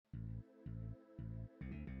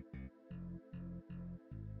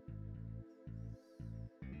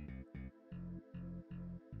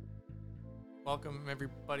Welcome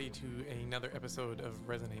everybody to another episode of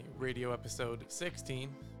Resonate Radio, episode 16.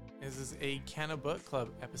 This is a Canna Book Club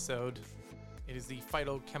episode. It is the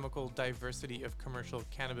phytochemical diversity of commercial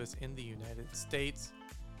cannabis in the United States.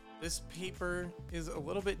 This paper is a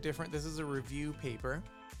little bit different. This is a review paper.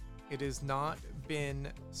 It has not been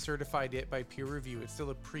certified yet by peer review. It's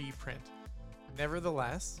still a preprint.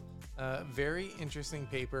 Nevertheless, very interesting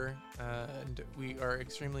paper, and we are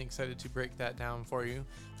extremely excited to break that down for you.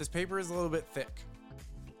 This paper is a little bit thick.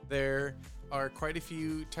 There are quite a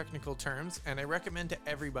few technical terms, and I recommend to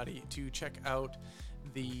everybody to check out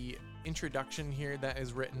the introduction here that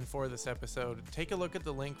is written for this episode. Take a look at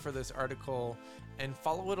the link for this article and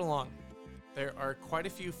follow it along. There are quite a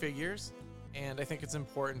few figures, and I think it's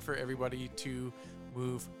important for everybody to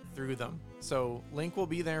move through them. So link will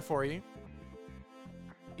be there for you.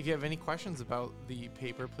 If you have any questions about the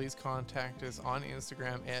paper, please contact us on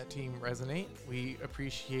Instagram at Team Resonate. We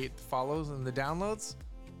appreciate the follows and the downloads.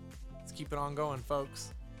 Let's keep it on going,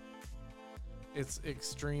 folks. It's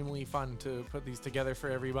extremely fun to put these together for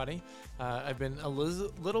everybody. I've been a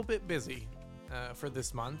little bit busy for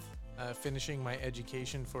this month, finishing my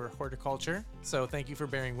education for horticulture. So thank you for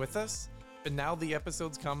bearing with us. But now the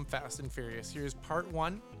episodes come fast and furious. Here's part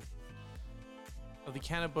 1 of the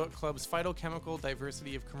Canna Book Club's phytochemical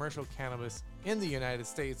diversity of commercial cannabis in the United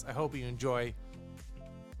States. I hope you enjoy.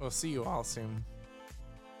 We'll see you all soon.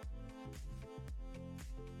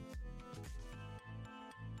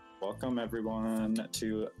 Welcome everyone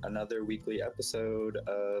to another weekly episode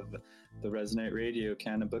of the Resonate Radio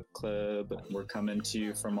Canna Book Club. We're coming to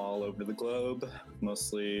you from all over the globe,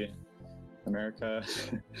 mostly America.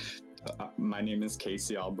 My name is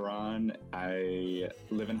Casey Albron. I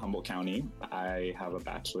live in Humboldt County. I have a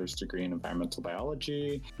bachelor's degree in environmental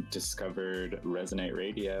biology, discovered Resonate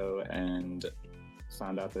Radio, and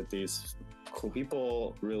found out that these cool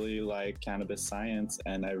people really like cannabis science,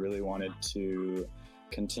 and I really wanted to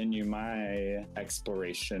continue my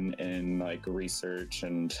exploration in research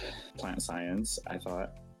and plant science. I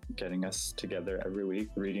thought getting us together every week,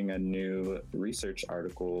 reading a new research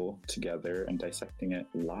article together and dissecting it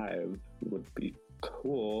live would be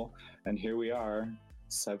cool. And here we are,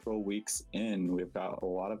 several weeks in. We've got a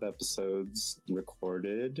lot of episodes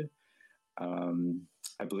recorded.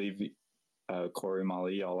 I believe Corey,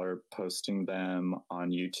 Molly, y'all are posting them on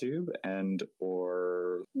YouTube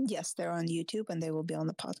or... Yes, they're on YouTube and they will be on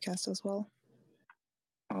the podcast as well.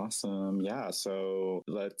 Awesome. Yeah. So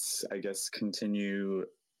let's, I guess, continue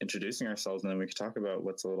introducing ourselves, and then we could talk about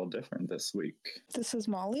what's a little different this week. This is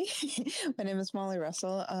Molly. My name is Molly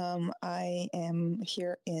Russell. I am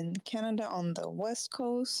here in Canada on the West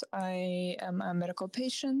Coast. I am a medical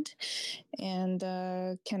patient, and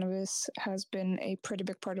cannabis has been a pretty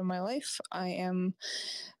big part of my life. I am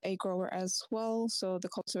a grower as well, so the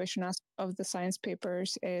cultivation aspect of the science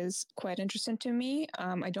papers is quite interesting to me.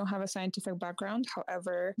 I don't have a scientific background.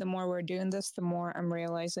 However, the more we're doing this, the more I'm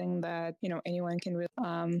realizing that, anyone can really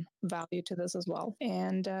value to this as well.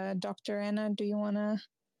 And Dr. Anna, do you want to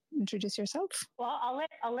introduce yourself? Well,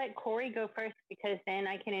 I'll let Corey go first, because then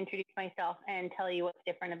I can introduce myself and tell you what's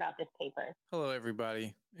different about this paper. Hello,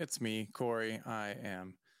 everybody. It's me, Corey. I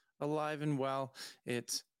am alive and well.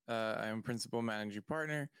 I am principal managing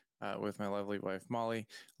partner with my lovely wife, Molly.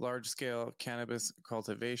 Large-scale cannabis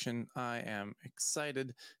cultivation. I am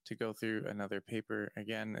excited to go through another paper.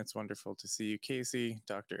 Again, it's wonderful to see you, Casey,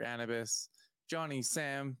 Dr. Annabis, Johnny,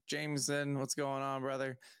 Sam, Jameson, what's going on,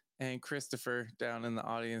 brother? And Christopher down in the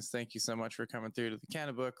audience. Thank you so much for coming through to the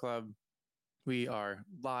Canna Book Club. We are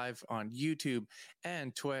live on YouTube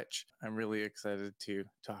and Twitch. I'm really excited to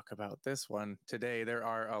talk about this one today. There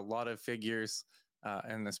are a lot of figures,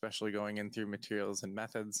 and especially going in through materials and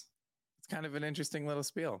methods. It's kind of an interesting little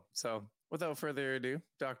spiel. So without further ado,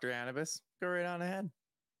 Dr. Annabis, go right on ahead.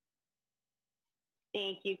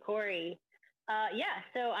 Thank you, Corey.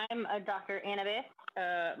 So I'm a Dr. Annabis.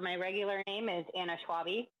 My regular name is Anna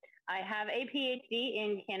Schwabe. I have a PhD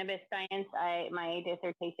in cannabis science. My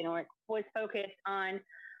dissertation work was focused on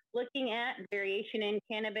looking at variation in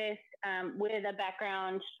cannabis with a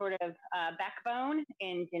background backbone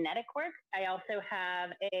in genetic work. I also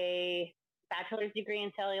have a bachelor's degree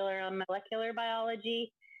in cellular and molecular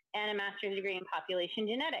biology and a master's degree in population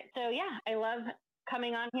genetics. So yeah, I love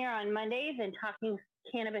coming on here on Mondays and talking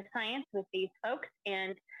cannabis science with these folks.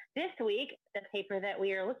 And this week, the paper that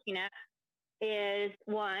we are looking at is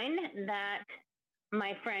one that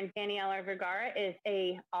my friend Daniela Vergara is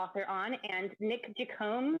a author on, and Nick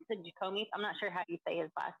Jacome, I'm not sure how you say his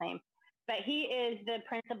last name, but he is the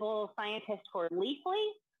principal scientist for Leafly,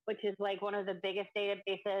 which is one of the biggest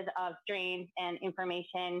databases of strains and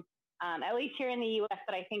information, at least here in the U.S.,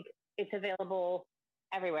 but I think it's available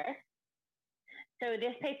everywhere. So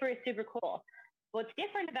this paper is super cool. What's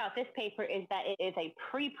different about this paper is that it is a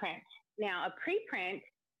preprint. Now, a preprint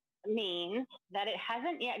means that it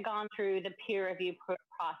hasn't yet gone through the peer review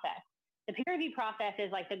process. The peer review process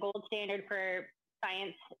is like the gold standard for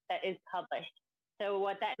science that is published. So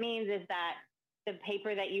what that means is that the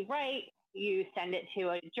paper that you write, you send it to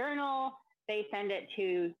a journal, they send it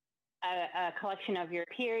to a collection of your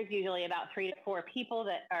peers, usually about 3 to 4 people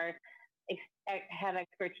that have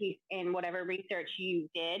expertise in whatever research you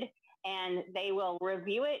did, and they will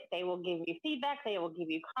review it. They will give you feedback. They will give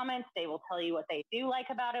you comments. They will tell you what they do like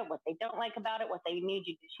about it, what they don't like about it, what they need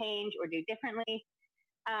you to change or do differently.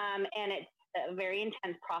 And it's a very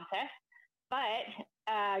intense process. But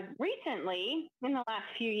recently, in the last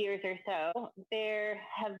few years or so, there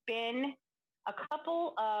have been a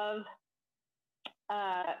couple of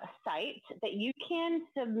sites that you can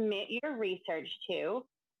submit your research to,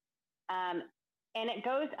 and it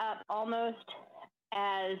goes up almost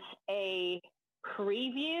as a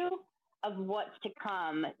preview of what's to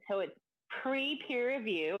come. So it's pre-peer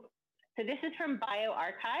review. So this is from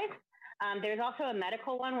bioRxiv. There's also a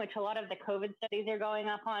medical one, which a lot of the COVID studies are going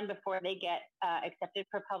up on before they get accepted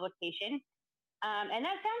for publication. And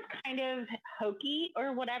that sounds kind of hokey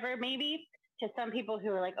or whatever, maybe, to some people who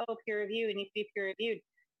are like, oh, peer review, it needs to be peer reviewed.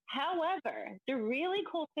 However, the really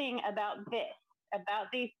cool thing about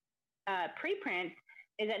these preprints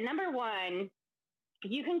is that, number one,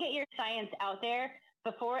 you can get your science out there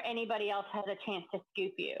before anybody else has a chance to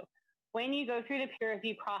scoop you. When you go through the peer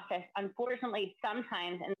review process, unfortunately,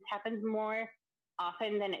 sometimes, and this happens more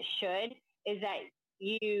often than it should, is that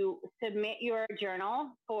you submit your journal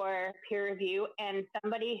for peer review and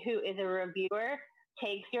somebody who is a reviewer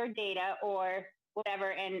takes your data or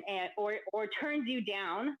whatever or turns you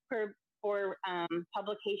down for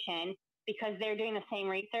publication because they're doing the same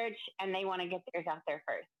research and they want to get theirs out there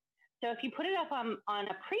first. So if you put it up on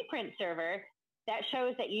a preprint server, that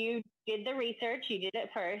shows that you did the research, you did it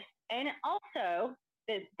first. And also,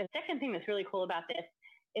 the second thing that's really cool about this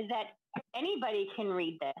is that anybody can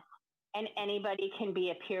read this and anybody can be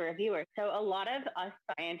a peer reviewer. So a lot of us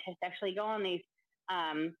scientists actually go on these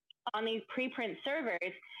preprint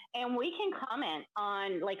servers, and we can comment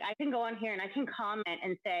on, like, I can go on here and I can comment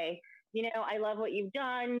and say, you know, I love what you've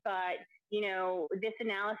done, but, you know, this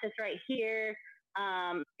analysis right here,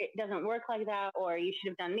 it doesn't work like that, or you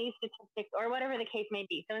should have done these statistics, or whatever the case may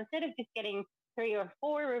be. So instead of just getting 3 or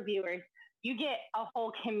 4 reviewers, you get a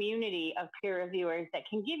whole community of peer reviewers that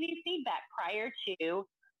can give you feedback prior to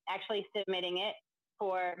actually submitting it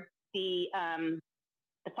for the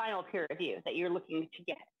final peer review that you're looking to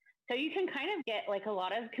get. So you can kind of get like a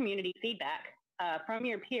lot of community feedback from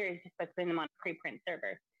your peers just by putting them on a preprint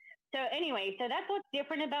server. So anyway, so that's what's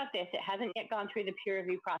different about this. It hasn't yet gone through the peer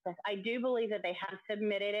review process. I do believe that they have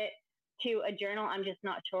submitted it to a journal. I'm just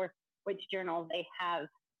not sure which journal they have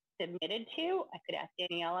submitted to. I could ask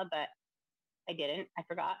Daniela, but I didn't. I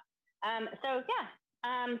forgot.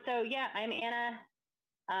 So yeah, I'm Anna,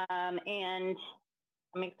 and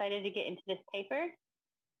I'm excited to get into this paper.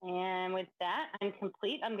 And with that, I'm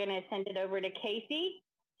complete. I'm going to send it over to Casey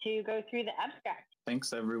to go through the abstract.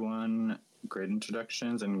 Thanks, everyone. Great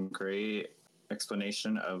introductions and great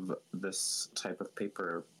explanation of this type of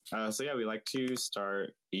paper. So yeah, we like to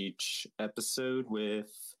start each episode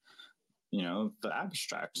with, you know, the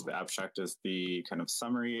abstract. The abstract is the kind of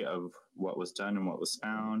summary of what was done and what was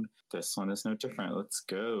found. This one is no different. Let's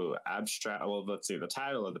go. Abstract. Well, let's see. The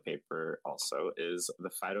title of the paper also is The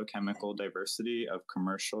Phytochemical Diversity of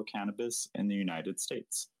Commercial Cannabis in the United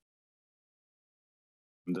States.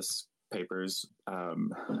 This paper's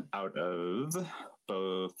out of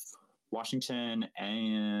both Washington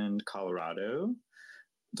and Colorado,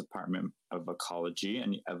 Department of Ecology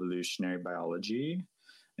and Evolutionary Biology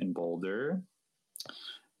in Boulder.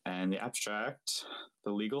 And the abstract,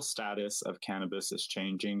 the legal status of cannabis is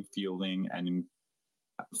changing, fueling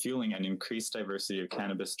an increased diversity of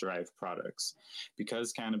cannabis-derived products.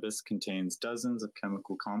 Because cannabis contains dozens of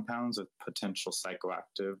chemical compounds with potential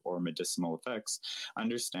psychoactive or medicinal effects,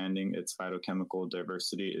 understanding its phytochemical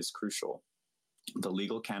diversity is crucial. The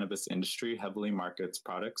legal cannabis industry heavily markets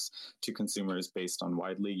products to consumers based on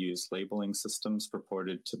widely used labeling systems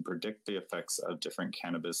purported to predict the effects of different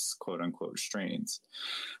cannabis quote-unquote strains.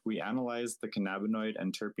 We analyzed the cannabinoid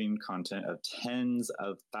and terpene content of tens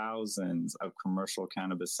of thousands of commercial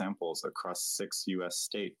cannabis samples across 6 U.S.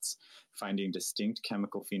 states, finding distinct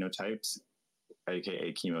chemical phenotypes,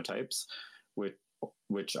 aka chemotypes,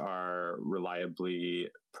 which are reliably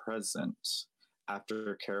present.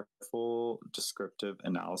 After careful descriptive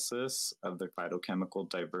analysis of the phytochemical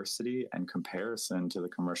diversity and comparison to the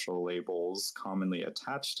commercial labels commonly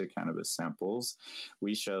attached to cannabis samples,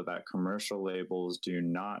 we show that commercial labels do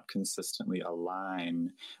not consistently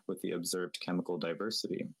align with the observed chemical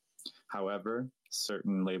diversity. However,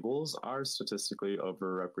 certain labels are statistically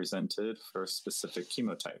overrepresented for specific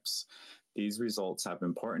chemotypes. These results have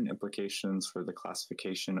important implications for the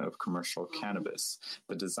classification of commercial cannabis,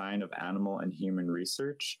 the design of animal and human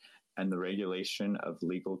research, and the regulation of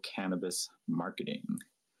legal cannabis marketing.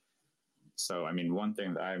 So, I mean, one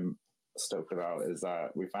thing that I'm stoked about is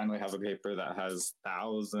that we finally have a paper that has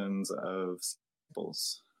thousands of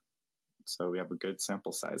samples. So we have a good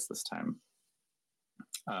sample size this time.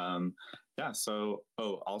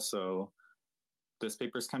 Also, this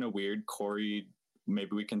paper is kind of weird. Corey,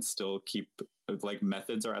 maybe we can still keep, like,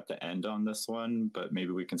 methods are at the end on this one, but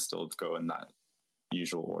maybe we can still go in that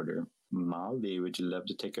usual order. Molly, would you love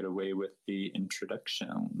to take it away with the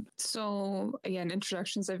introduction? So again,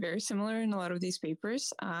 introductions are very similar in a lot of these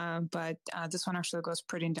papers, but this one actually goes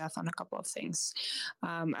pretty in depth on a couple of things.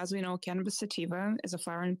 As we know, cannabis sativa is a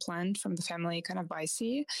flowering plant from the family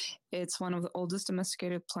Cannabiaceae. It's one of the oldest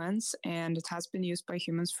domesticated plants, and it has been used by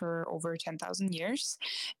humans for over 10,000 years,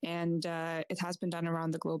 and it has been done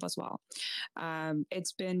around the globe as well.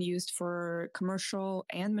 It's been used for commercial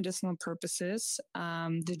and medicinal purposes.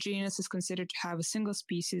 The genus is considered to have a single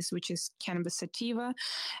species, which is Cannabis sativa,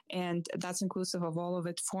 and that's inclusive of all of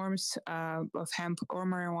its forms of hemp or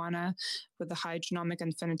marijuana with a high genomic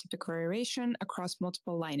and phenotypic variation across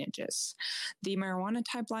multiple lineages. The marijuana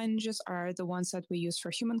type lineages are the ones that we use for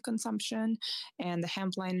human consumption, and the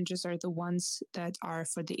hemp lineages are the ones that are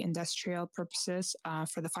for the industrial purposes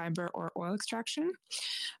for the fiber or oil extraction.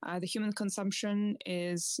 The human consumption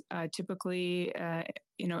is typically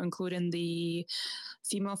including the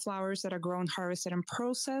female flowers that are grown, harvested, and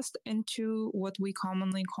processed into what we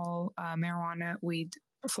commonly call marijuana, weed,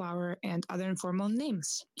 flower, and other informal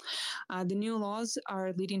names. The new laws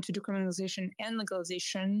are leading to decriminalization and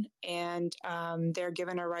legalization, and they're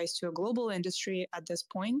given a rise to a global industry at this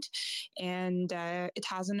point. And it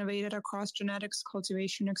has innovated across genetics,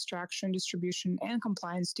 cultivation, extraction, distribution, and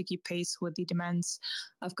compliance to keep pace with the demands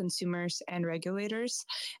of consumers and regulators.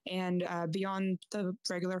 And beyond the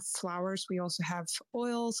regular flowers, we also have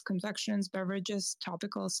oils, confections, beverages,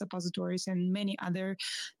 topicals, suppositories, and many other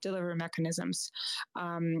delivery mechanisms.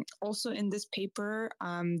 Also in this paper,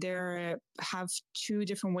 there have two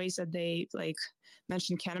different ways that they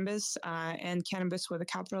mention cannabis, and cannabis with a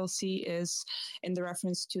capital C is in the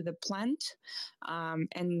reference to the plant.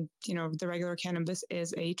 And, the regular cannabis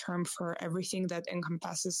is a term for everything that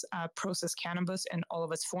encompasses processed cannabis in all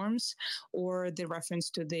of its forms, or the reference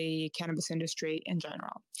to the cannabis industry in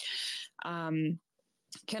general.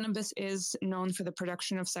 Cannabis is known for the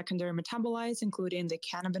production of secondary metabolites, including the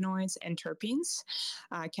cannabinoids and terpenes.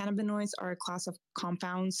 Cannabinoids are a class of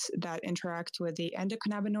compounds that interact with the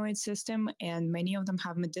endocannabinoid system, and many of them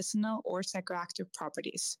have medicinal or psychoactive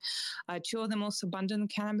properties. Two of the most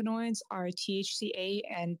abundant cannabinoids are THCA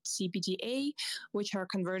and CBDA, which are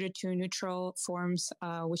converted to neutral forms,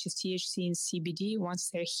 which is THC and CBD once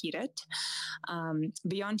they're heated.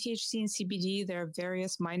 Beyond THC and CBD, there are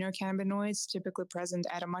various minor cannabinoids typically present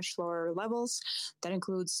at a much lower levels. That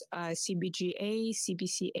includes CBGA,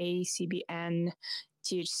 CBCA, CBN,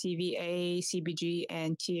 THCVA, CBG,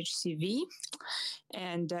 and THCV.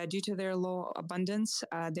 And due to their low abundance,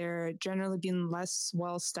 they're generally been less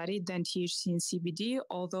well studied than THC and CBD,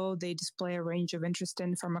 although they display a range of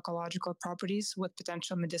interesting pharmacological properties with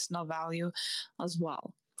potential medicinal value as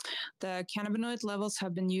well. The cannabinoid levels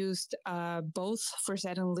have been used both for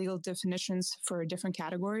setting legal definitions for different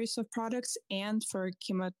categories of products and for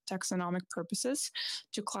chemotaxonomic purposes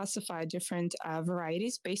to classify different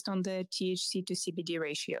varieties based on the THC to CBD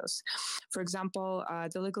ratios. For example,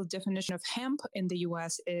 the legal definition of hemp in the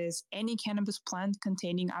US is any cannabis plant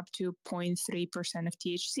containing up to 0.3% of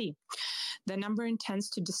THC. The number intends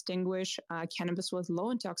to distinguish cannabis with low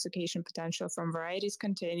intoxication potential from varieties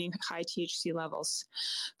containing high THC levels.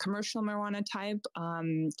 Commercial marijuana type,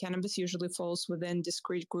 cannabis usually falls within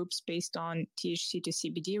discrete groups based on THC to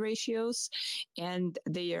CBD ratios, and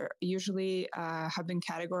they are usually have been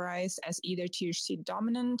categorized as either THC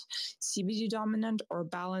dominant, CBD dominant, or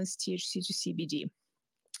balanced THC to CBD.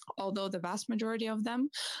 Although the vast majority of them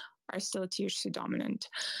are still THC dominant.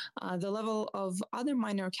 The level of other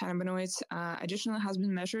minor cannabinoids additionally has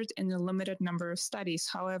been measured in a limited number of studies.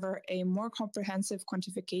 However, a more comprehensive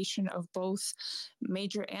quantification of both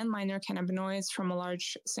major and minor cannabinoids from a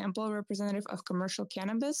large sample representative of commercial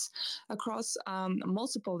cannabis across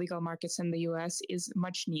multiple legal markets in the US is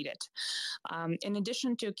much needed. In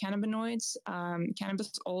addition to cannabinoids,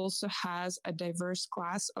 cannabis also has a diverse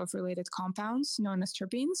class of related compounds known as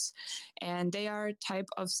terpenes, and they are a type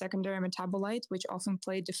of secondary metabolite which often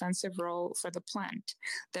play a defensive role for the plant.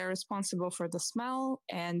 They're responsible for the smell,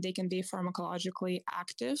 and they can be pharmacologically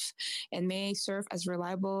active and may serve as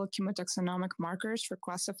reliable chemotaxonomic markers for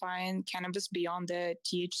classifying cannabis beyond the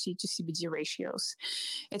THC to CBD ratios.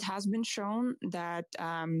 It has been shown that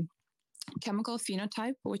chemical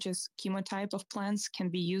phenotype, which is chemotype of plants, can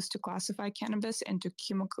be used to classify cannabis into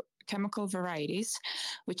chemical varieties,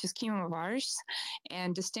 which is chemovars,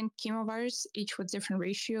 and distinct chemovars, each with different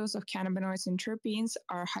ratios of cannabinoids and terpenes,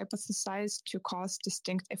 are hypothesized to cause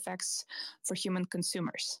distinct effects for human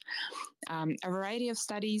consumers. A variety of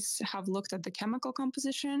studies have looked at the chemical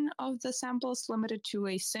composition of the samples limited to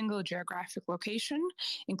a single geographic location,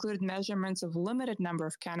 included measurements of limited number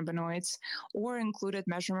of cannabinoids, or included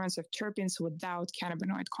measurements of terpenes without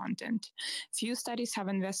cannabinoid content. Few studies have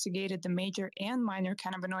investigated the major and minor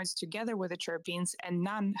cannabinoids together with the terpenes, and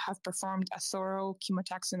none have performed a thorough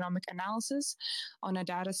chemotaxonomic analysis on a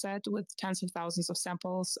data set with tens of thousands of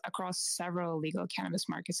samples across several legal cannabis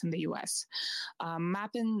markets in the US.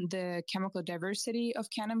 Mapping the chemical diversity of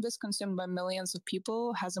cannabis consumed by millions of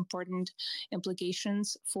people has important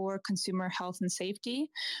implications for consumer health and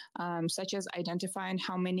safety, such as identifying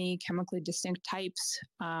how many chemically distinct types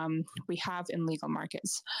we have in legal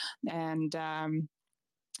markets. And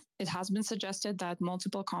it has been suggested that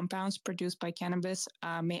multiple compounds produced by cannabis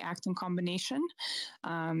may act in combination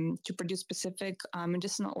to produce specific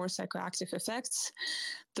medicinal or psychoactive effects,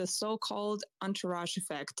 the so-called entourage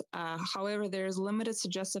effect. However, there is limited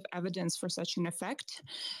suggestive evidence for such an effect,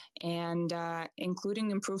 and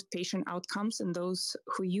including improved patient outcomes in those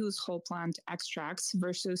who use whole plant extracts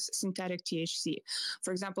versus synthetic THC.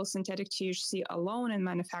 For example, synthetic THC alone in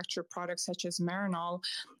manufactured products such as Marinol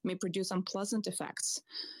may produce unpleasant effects.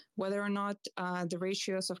 Whether or not the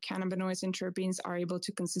ratios of cannabinoids and terpenes are able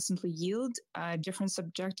to consistently yield different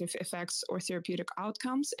subjective effects or therapeutic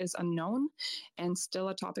outcomes is unknown and still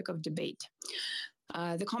a topic of debate.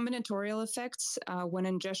 The combinatorial effects when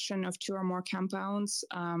ingestion of two or more compounds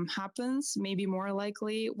happens may be more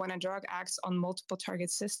likely when a drug acts on multiple target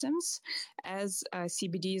systems, as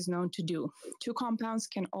CBD is known to do. Two compounds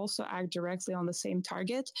can also act directly on the same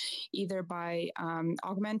target, either by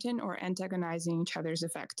augmenting or antagonizing each other's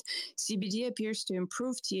effect. CBD appears to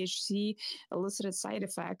improve THC elicited side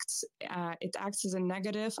effects. It acts as a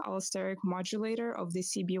negative allosteric modulator of the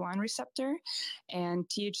CB1 receptor, and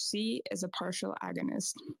THC is a partial agonist.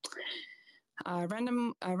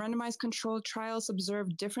 Randomized controlled trials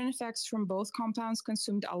observed different effects from both compounds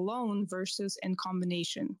consumed alone versus in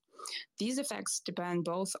combination. These effects depend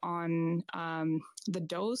both on the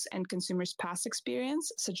dose and consumers' past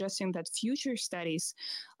experience, suggesting that future studies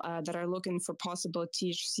that are looking for possible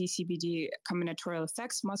THC-CBD combinatorial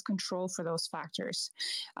effects must control for those factors,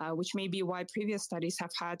 which may be why previous studies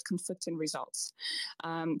have had conflicting results.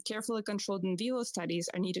 Carefully controlled in vivo studies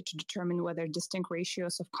are needed to determine whether distinct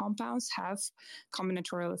ratios of compounds have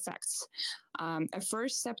combinatorial effects. A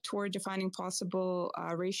first step toward defining possible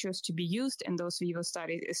ratios to be used in those vivo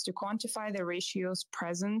studies is to quantify the ratios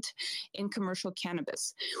present in commercial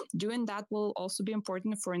cannabis. Doing that will also be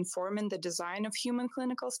important for informing the design of human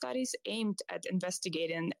clinical studies aimed at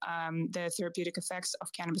investigating the therapeutic effects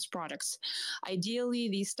of cannabis products. Ideally,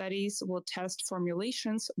 these studies will test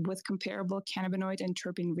formulations with comparable cannabinoid and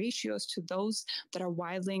terpene ratios to those that are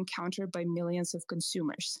widely encountered by millions of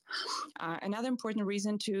consumers. Another important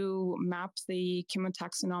reason to map the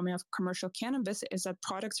chemotaxonomy of commercial cannabis is that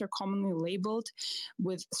products are commonly labeled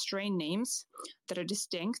with strain names that are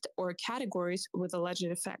distinct or categories with alleged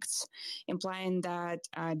effects, implying that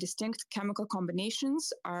distinct chemical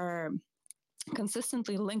combinations are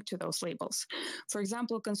consistently linked to those labels. For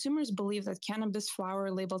example, consumers believe that cannabis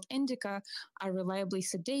flower labeled indica are reliably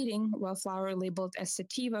sedating, while flower labeled as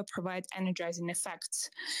sativa provide energizing effects.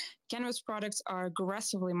 Cannabis products are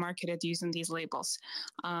aggressively marketed using these labels.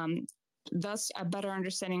 Thus, a better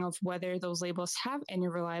understanding of whether those labels have any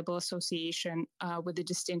reliable association with the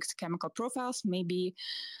distinct chemical profiles maybe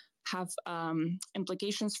have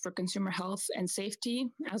implications for consumer health and safety,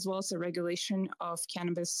 as well as the regulation of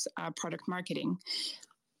cannabis product marketing.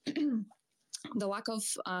 The lack of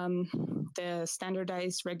the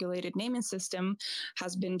standardized regulated naming system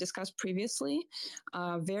has been discussed previously.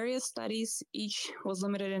 Various studies, each was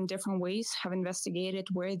limited in different ways, have investigated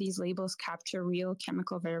where these labels capture real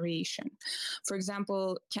chemical variation. For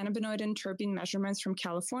example, cannabinoid and terpene measurements from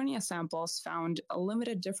California samples found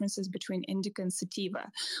limited differences between indica and sativa,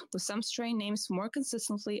 with some strain names more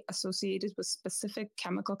consistently associated with specific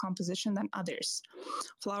chemical composition than others.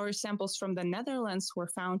 Flower samples from the Netherlands were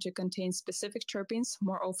found to contain specific terpenes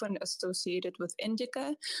more often associated with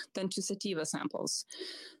indica than to sativa samples.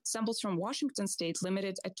 Samples from Washington state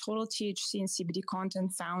limited a total THC and CBD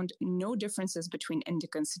content, found no differences between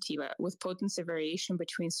indica and sativa, with potency variation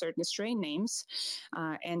between certain strain names.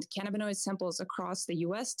 And cannabinoid samples across the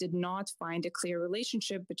US did not find a clear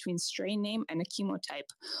relationship between strain name and a chemotype,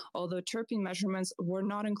 although terpene measurements were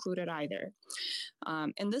not included either.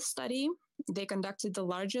 In this study, they conducted the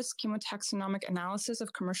largest chemotaxonomic analysis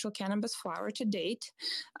of commercial cannabis flower to date,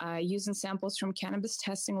 using samples from cannabis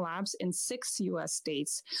testing labs in 6 US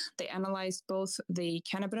states. They analyzed both the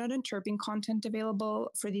cannabinoid and terpene content available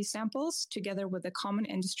for these samples, together with the common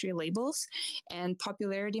industry labels and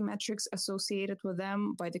popularity metrics associated with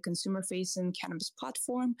them by the consumer-facing cannabis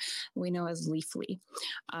platform we know as Leafly.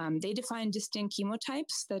 They defined distinct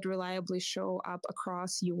chemotypes that reliably show up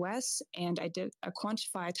across US, and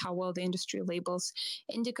quantified how well the industry labels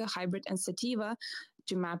indica, hybrid, and sativa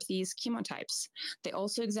to map these chemotypes. They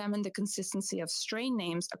also examined the consistency of strain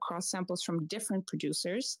names across samples from different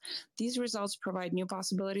producers. These results provide new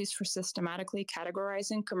possibilities for systematically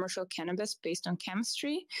categorizing commercial cannabis based on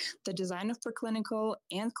chemistry, the design of preclinical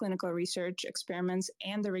and clinical research experiments,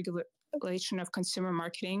 and the regulation of consumer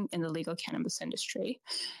marketing in the legal cannabis industry.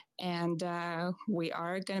 And we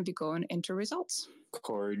are going to be going into results.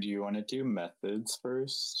 Corey, do you want to do methods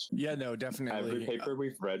first? Yeah, no, definitely. Every paper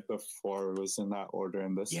we've read before was in that order,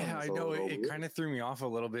 and this yeah, one I know it kind of threw me off a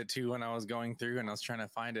little bit too when I was going through and I was trying to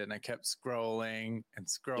find it, and I kept scrolling and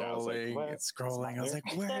scrolling and scrolling. I was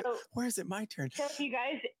like, where is it my turn? So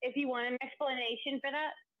if you want an explanation for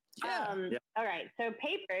that, Yeah. All right. So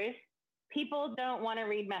papers, people don't want to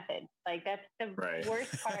read methods. Like that's the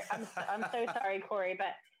worst part. I'm so sorry, Corey,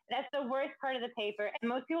 but that's the worst part of the paper. And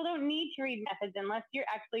most people don't need to read methods unless you're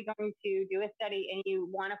actually going to do a study and you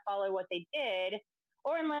want to follow what they did,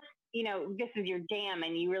 or unless, this is your jam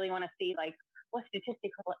and you really want to see like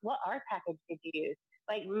what R package did you use?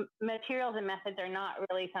 Like materials and methods are not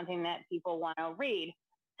really something that people want to read.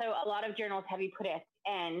 So a lot of journals have you put it at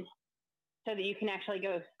the end so that you can actually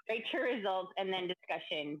go straight to results and then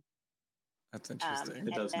discussion. That's interesting.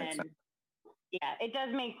 It does make sense. Yeah, it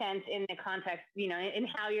does make sense in the context, in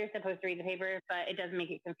how you're supposed to read the paper, but it does make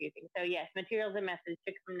it confusing. So yes, materials and methods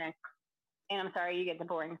should come next. And I'm sorry, you get the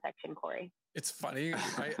boring section, Corey. It's funny.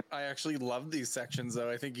 I actually love these sections, though.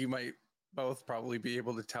 I think you might both probably be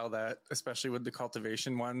able to tell that, especially with the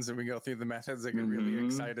cultivation ones, and we go through the methods. I get really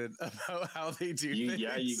excited about how they do things.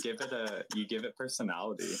 Yeah, you give it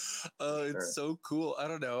personality. Oh, it's so cool. I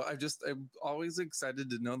don't know. I'm always excited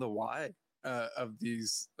to know the why of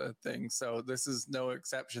these things. So this is no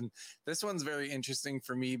exception. This one's very interesting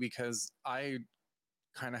for me because I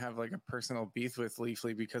kind of have like a personal beef with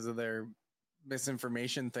Leafly because of their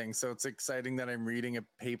misinformation thing. So it's exciting that I'm reading a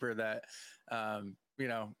paper that,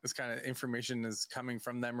 this kind of information is coming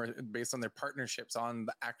from them or based on their partnerships on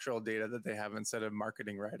the actual data that they have instead of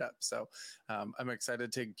marketing write-up. So I'm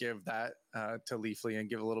excited to give that to Leafly and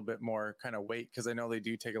give a little bit more kind of weight because I know they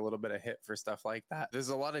do take a little bit of hit for stuff like that. There's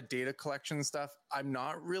a lot of data collection stuff. I'm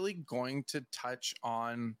not really going to touch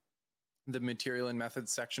on the material and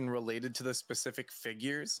methods section related to the specific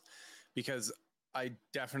figures because I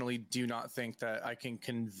definitely do not think that I can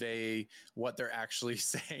convey what they're actually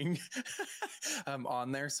saying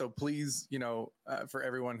on there. So please, for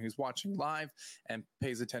everyone who's watching live and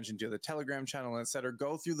pays attention to the Telegram channel, etc.,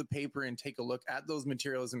 go through the paper and take a look at those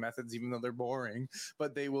materials and methods, even though they're boring,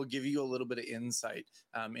 but they will give you a little bit of insight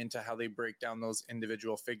into how they break down those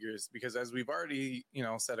individual figures. Because as we've already,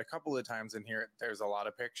 said a couple of times in here, there's a lot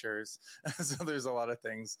of pictures. So there's a lot of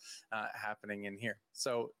things happening in here.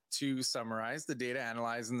 So to summarize, the data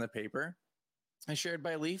analyzed in the paper is shared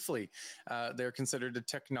by Leafly. They're considered a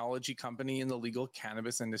technology company in the legal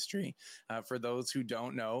cannabis industry. For those who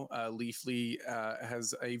don't know, Leafly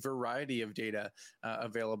has a variety of data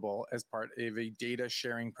available as part of a data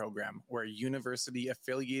sharing program where university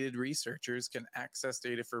affiliated researchers can access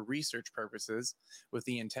data for research purposes with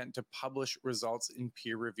the intent to publish results in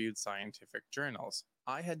peer-reviewed scientific journals.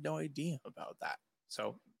 I had no idea about that.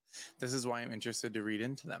 So this is why I'm interested to read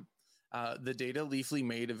into them. The data Leafly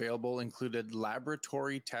made available included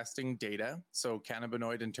laboratory testing data, so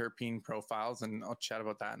cannabinoid and terpene profiles, and I'll chat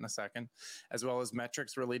about that in a second, as well as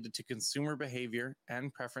metrics related to consumer behavior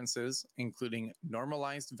and preferences, including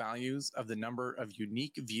normalized values of the number of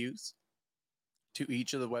unique views to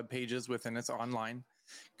each of the web pages within its online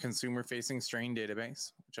consumer-facing strain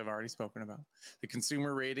database, which I've already spoken about, the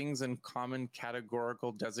consumer ratings and common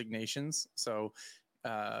categorical designations, so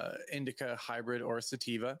indica, hybrid, or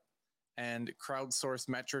sativa, and crowdsourced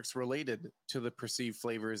metrics related to the perceived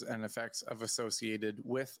flavors and effects of associated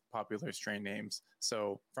with popular strain names.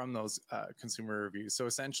 So from those consumer reviews. So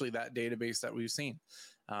essentially that database that we've seen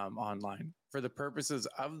online. For the purposes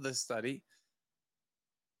of this study,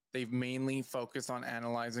 they've mainly focused on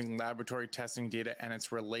analyzing laboratory testing data and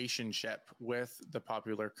its relationship with the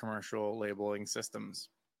popular commercial labeling systems.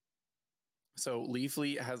 So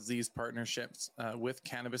Leafly has these partnerships with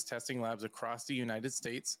cannabis testing labs across the United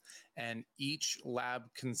States, and each lab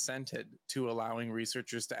consented to allowing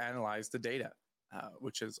researchers to analyze the data,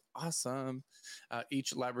 which is awesome.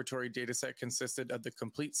 Each laboratory data set consisted of the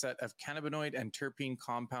complete set of cannabinoid and terpene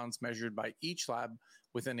compounds measured by each lab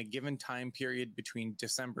within a given time period between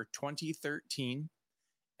December 2013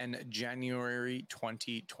 and January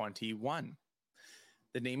 2021.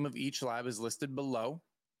 The name of each lab is listed below,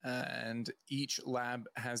 and each lab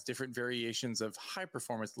has different variations of high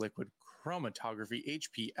performance liquid chromatography,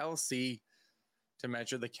 HPLC, to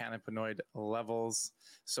measure the cannabinoid levels.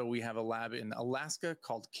 So we have a lab in Alaska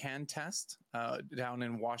called CanTest. Down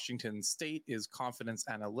in Washington State is Confidence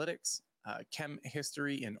Analytics, Chem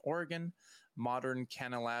History in Oregon, Modern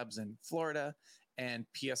Canna Labs in Florida, and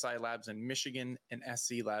PSI Labs in Michigan, and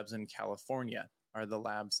SC Labs in California are the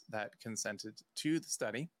labs that consented to the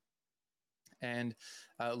study. And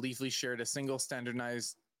Leafly shared a single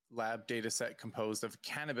standardized lab data set composed of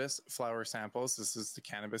cannabis flower samples. This is the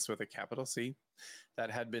cannabis with a capital C,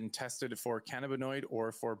 that had been tested for cannabinoid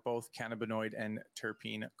or for both cannabinoid and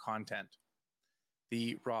terpene content.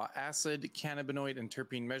 The raw acid, cannabinoid, and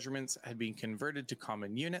terpene measurements had been converted to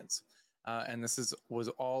common units, and this was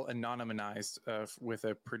all anonymized with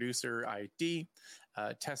a producer ID,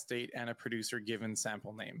 test date, and a producer given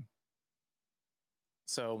sample name.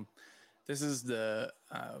 So this is the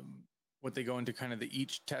what they go into kind of the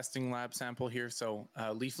each testing lab sample here. So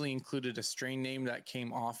Leafly included a strain name that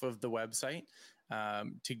came off of the website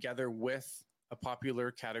together with a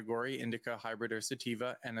popular category, indica, hybrid, or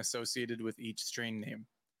sativa, and associated with each strain name.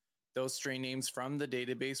 Those strain names from the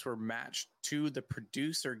database were matched to the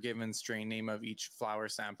producer given strain name of each flower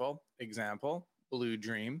sample, example, Blue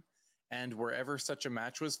Dream, and wherever such a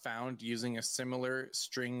match was found using a similar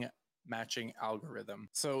string matching algorithm.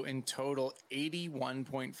 So in total,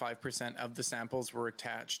 81.5% of the samples were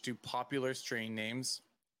attached to popular strain names,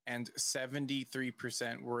 and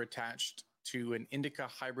 73% were attached to an indica,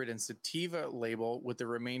 hybrid, and sativa label, with the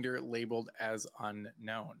remainder labeled as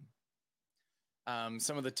unknown.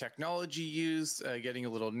 Some of the technology used, getting a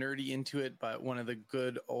little nerdy into it, but one of the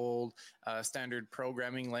good old standard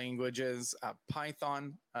programming languages,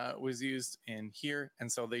 Python, was used in here.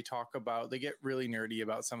 And so they get really nerdy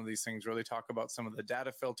about some of these things, where they talk about some of the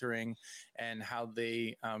data filtering and how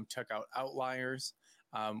they took out outliers.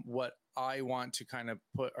 What I want to kind of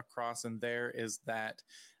put across in there is that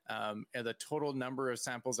the total number of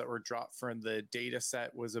samples that were dropped from the data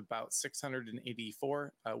set was about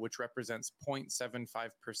 684, which represents 0.75%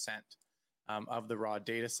 of the raw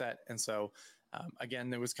data set. And so,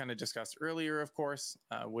 again, it was kind of discussed earlier, of course,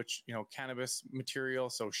 which, cannabis material,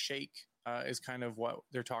 so shake is kind of what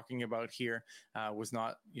they're talking about here, was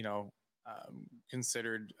not,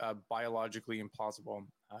 considered biologically implausible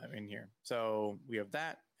in here. So we have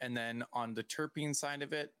that. And then on the terpene side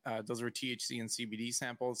of it, those were THC and CBD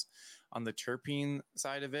samples. On the terpene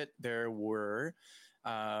side of it, there were,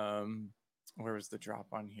 where was the drop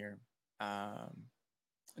on here?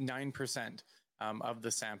 9% of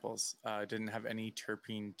the samples didn't have any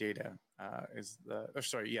terpene data.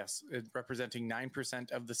 Representing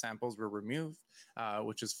 9% of the samples were removed,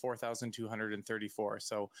 which is 4,234.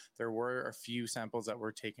 So there were a few samples that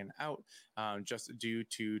were taken out just due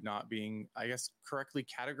to not being, I guess, correctly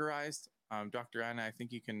categorized. Dr. Anna, I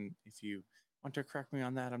think you can, if you want to correct me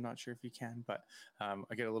on that, I'm not sure if you can, but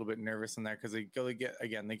I get a little bit nervous in there because they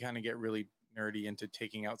kind of get really nerdy into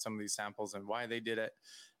taking out some of these samples and why they did it.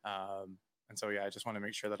 And so, yeah, I just want to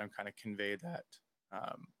make sure that I'm kind of convey that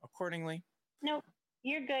accordingly. No,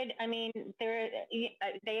 you're good. I mean,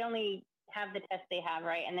 they only have the test they have,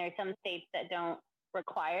 right? And there are some states that don't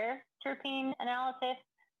require terpene analysis,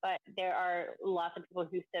 but there are lots of people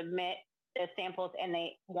who submit the samples and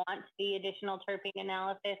they want the additional terpene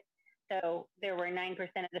analysis. So there were 9% of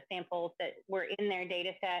the samples that were in their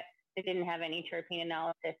data set that didn't have any terpene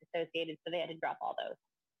analysis associated, so they had to drop all those.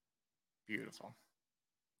 Beautiful.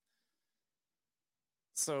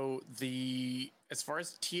 So as far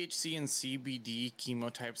as THC and CBD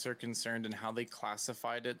chemotypes are concerned and how they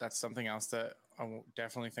classified it, that's something else that I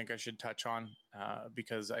definitely think I should touch on,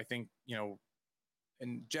 because I think,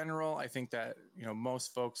 in general, I think that,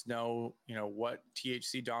 most folks know, what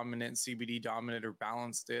THC dominant, CBD dominant, or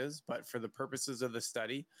balanced is. But for the purposes of the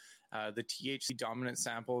study, the THC dominant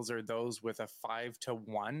samples are those with a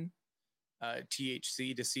 5-to-1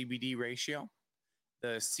 THC to CBD ratio.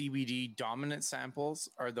 The CBD dominant samples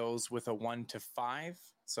are those with a 1-to-5,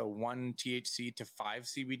 so 1 THC to 5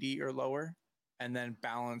 CBD or lower. And then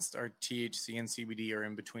balanced are THC and CBD are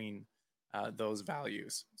in between those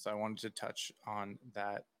values. So I wanted to touch on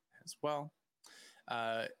that as well.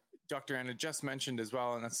 Dr. Anna just mentioned as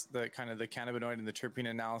well, and that's the kind of the cannabinoid and the terpene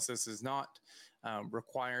analysis is not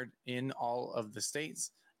required in all of the states.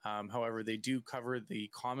 However, they do cover the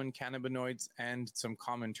common cannabinoids and some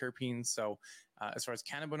common terpenes. So as far as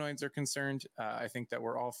cannabinoids are concerned, I think that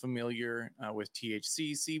we're all familiar with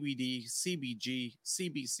THC, CBD, CBG,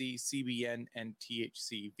 CBC, CBN, and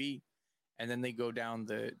THCV. And then they go down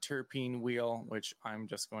the terpene wheel, which I'm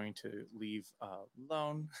just going to leave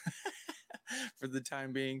alone for the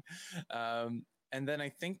time being. And then I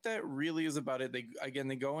think that really is about it.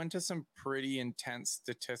 They go into some pretty intense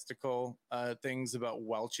statistical things about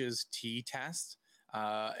Welch's t-test.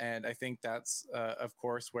 And I think that's, of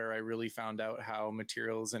course, where I really found out how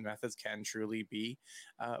materials and methods can truly be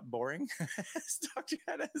boring, as Dr.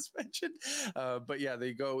 Anna has mentioned. But yeah,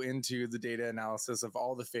 they go into the data analysis of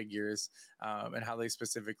all the figures and how they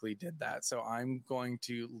specifically did that. So I'm going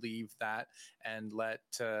to leave that and let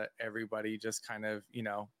everybody just kind of,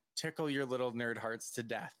 tickle your little nerd hearts to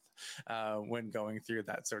death when going through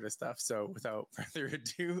that sort of stuff. So without further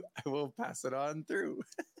ado, I will pass it on through.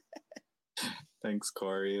 Thanks,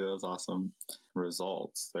 Corey. That was awesome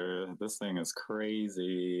results. This thing is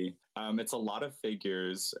crazy. It's a lot of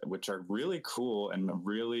figures, which are really cool and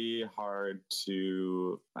really hard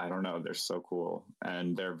to, I don't know, they're so cool.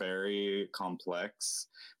 And they're very complex.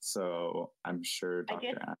 So I'm sure Dr.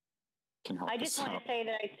 Anna can help us out. I just want to say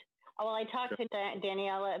that I talked to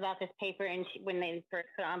Daniela about this paper and when they first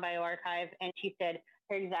put it on bioRxiv, and she said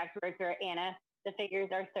her exact words were, Anna, the figures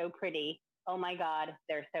are so pretty. Oh my God,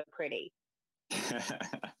 they're so pretty.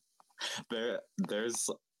 There's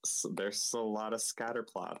a lot of scatter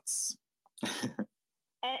plots.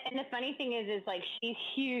 And the funny thing is like she's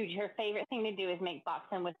huge. Her favorite thing to do is make box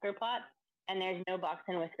and whisker plots, and there's no box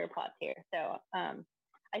and whisker plots here. So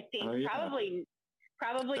I think probably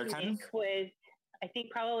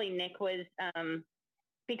Nick was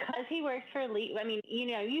because he works for Leaf. I mean,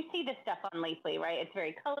 you see the stuff on Leafly, right? It's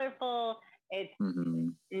very colorful. It's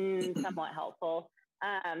somewhat helpful.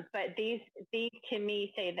 But these to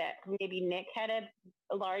me say that maybe Nick had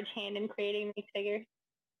a large hand in creating these figures.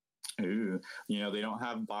 Ooh, they don't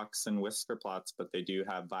have box and whisker plots, but they do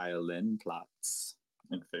have violin plots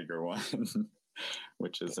in figure 1,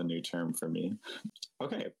 which is a new term for me.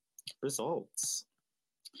 Okay, results.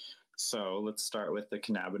 So let's start with the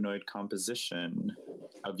cannabinoid composition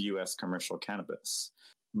of U.S. commercial cannabis.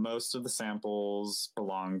 Most of the samples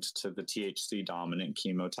belonged to the THC dominant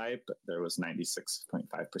chemotype. There was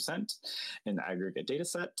 96.5% in the aggregate data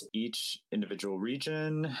set. Each individual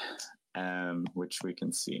region, which we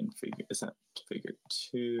can see in figure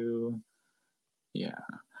 2? Yeah.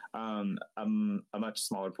 A much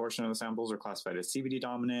smaller portion of the samples are classified as CBD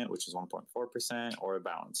dominant, which is 1.4%, or a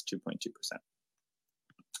balanced 2.2%.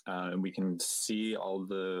 And we can see all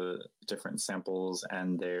the different samples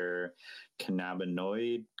and their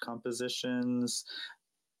cannabinoid compositions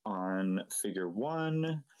on figure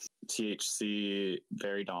 1. THC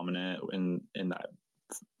very dominant in that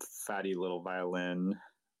fatty little violin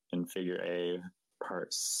in figure A.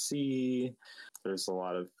 Part C,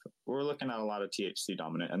 we're looking at a lot of THC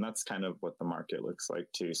dominant, and that's kind of what the market looks like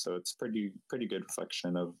too. So it's pretty good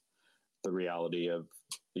reflection of the reality of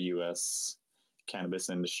the U.S. cannabis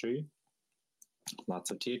industry.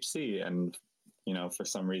 Lots of THC, and for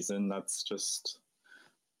some reason that's just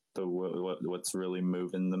what's really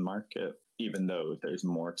moving the market, even though there's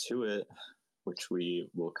more to it, which we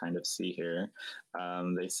will kind of see here.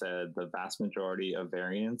 They said the vast majority of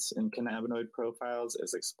variance in cannabinoid profiles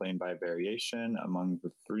is explained by variation among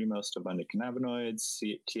the 3 most abundant cannabinoids,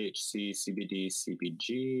 THC, CBD,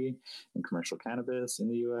 CBG, in commercial cannabis in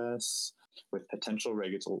the U.S. With potential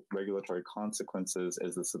regulatory consequences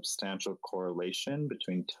is a substantial correlation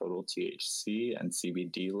between total THC and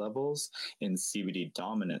CBD levels in CBD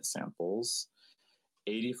dominant samples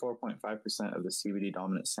 84.5% of the CBD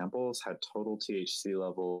dominant samples had total THC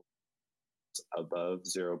levels above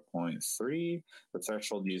 0.3, the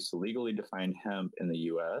threshold used to legally define hemp in the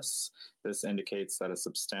US. This indicates that a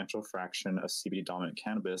substantial fraction of CBD dominant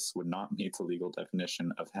cannabis would not meet the legal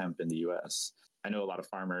definition of hemp in the US. I know a lot of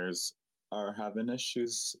farmers are having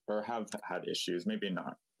issues, or have had issues, maybe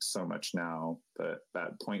not so much now, but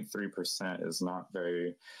that 0.3% is not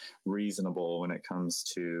very reasonable when it comes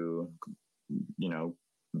to,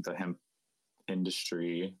 the hemp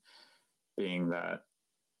industry, being that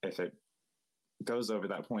if it goes over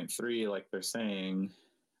that 0.3, like they're saying,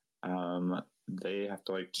 they have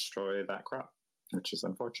to destroy that crop, which is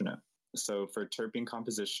unfortunate. So for terpene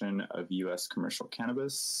composition of U.S. commercial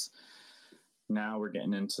cannabis, now we're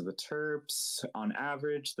getting into the terps. On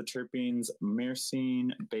average, the terpenes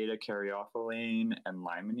myrcene, beta-caryophyllene, and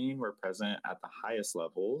limonene were present at the highest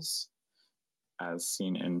levels, as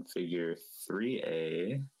seen in figure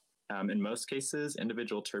 3A. In most cases,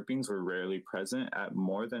 individual terpenes were rarely present at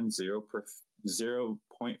more than 0.5%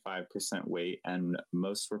 weight, and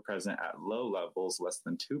most were present at low levels, less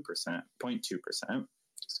than 0.2%,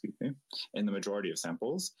 in the majority of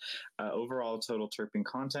samples. Overall, total terpene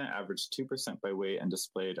content averaged 2% by weight and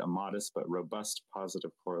displayed a modest but robust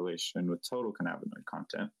positive correlation with total cannabinoid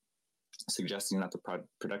content, suggesting that the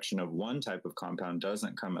production of one type of compound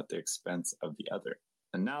doesn't come at the expense of the other.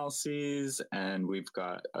 Analyses, and we've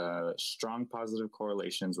got strong positive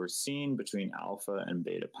correlations were seen between alpha and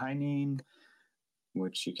beta pinene,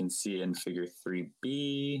 which you can see in figure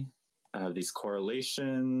 3B. These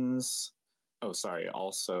correlations,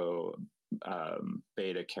 also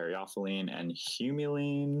beta caryophyllene and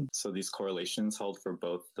humulene. So these correlations hold for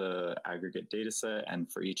both the aggregate data set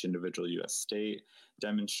and for each individual US state,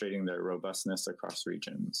 demonstrating their robustness across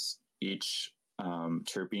regions. Each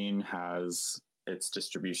terpene has its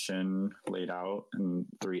distribution laid out in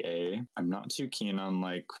 3A. I'm not too keen on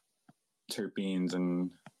terpenes and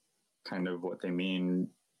kind of what they mean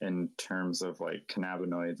in terms of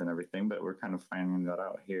cannabinoids and everything, but we're kind of finding that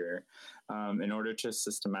out here. In order to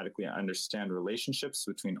systematically understand relationships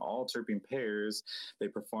between all terpene pairs, they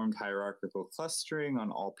performed hierarchical clustering on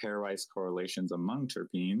all pairwise correlations among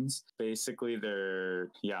terpenes. Basically, we're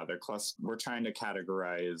trying to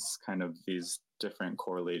categorize kind of these different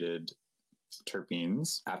correlated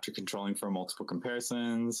terpenes. After controlling for multiple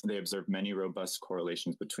comparisons, they observed many robust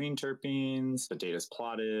correlations between terpenes. The data is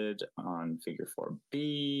plotted on figure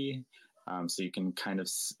 4B. So you can kind of,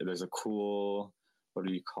 there's a cool, what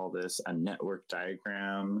do you call this? A network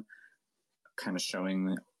diagram kind of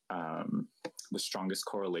showing the strongest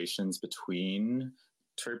correlations between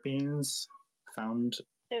terpenes found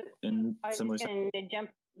in similar. I was going to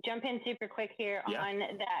jump in super quick here on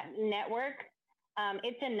that network.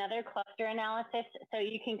 It's another cluster analysis, so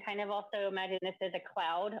you can kind of also imagine this as a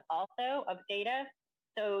cloud also of data.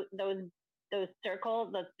 So those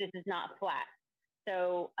circles, this is not flat.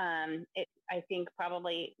 So I think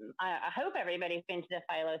probably, I hope everybody's been to the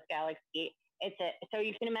Phylos Galaxy. So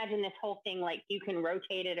you can imagine this whole thing, you can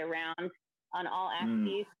rotate it around on all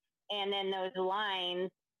axes, and then those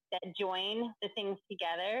lines that join the things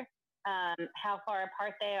together, how far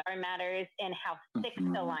apart they are matters, and how thick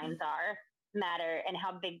the lines are matter, and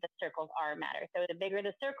how big the circles are matter. So the bigger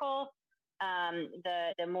the circle,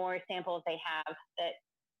 the more samples they have that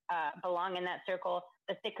belong in that circle.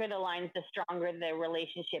 The thicker the lines, the stronger the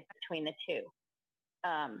relationship between the two.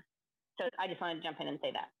 So I just want to jump in and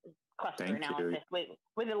say that cluster analysis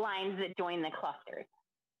with the lines that join the clusters.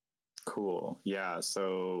 Cool. Yeah.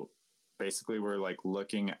 So basically, we're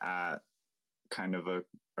looking at kind of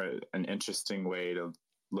an interesting way to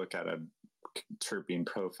look at a terpene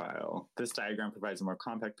profile. This diagram provides a more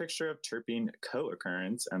compact picture of terpene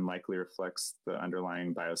co-occurrence and likely reflects the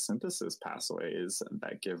underlying biosynthesis pathways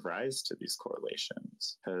that give rise to these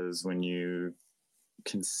correlations. Because when you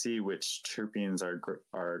can see which terpenes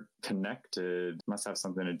are connected, it must have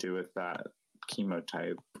something to do with that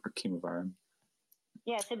chemotype or chemovar.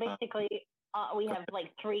 Yeah, so basically we have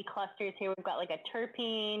 3 clusters here. We've got a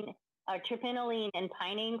terpene, a terpinolene and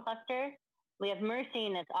pinene cluster. We have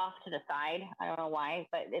myrcene that's off to the side. I don't know why,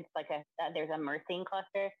 but it's there's a myrcene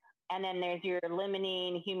cluster. And then there's your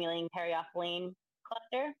limonene, humulene, caryophyllene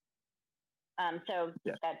cluster.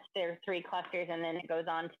 That's their 3 clusters. And then it goes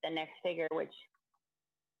on to the next figure, which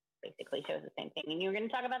basically shows the same thing. And you're going to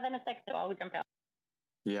talk about that in a second, so I'll jump out.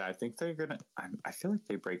 Yeah, I think they're going to, I feel like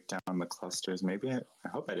they break down the clusters. Maybe, I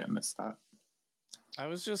hope I didn't miss that. I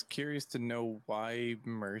was just curious to know why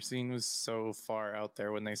myrcene was so far out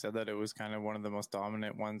there when they said that it was kind of one of the most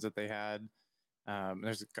dominant ones that they had.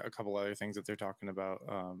 There's a couple other things that they're talking about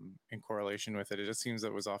in correlation with it. It just seems that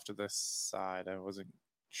it was off to the side. I wasn't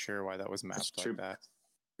sure why that was mapped like that.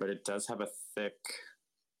 But it does have a thick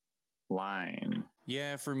line.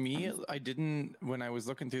 Yeah, for me, I didn't, when I was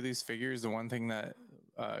looking through these figures, the one thing that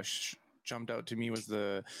jumped out to me was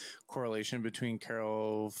the correlation between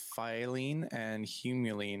caryophyllene and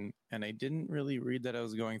humulene. And I didn't really read that I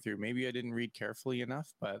was going through. Maybe I didn't read carefully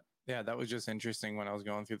enough, but yeah, that was just interesting when I was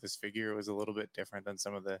going through this figure. It was a little bit different than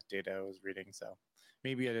some of the data I was reading. So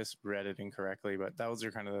maybe I just read it incorrectly, but those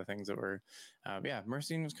are kind of the things that were,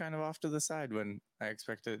 myrcene was kind of off to the side when I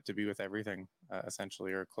expected it to be with everything,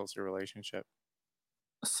 essentially, or a closer relationship.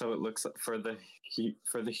 So it looks for the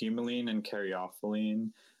humulene and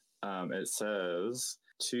caryophyllene, it says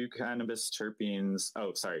two cannabis terpenes.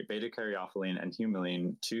 Oh, sorry, beta caryophyllene and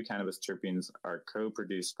humulene. Two cannabis terpenes are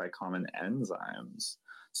co-produced by common enzymes.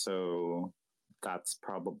 So that's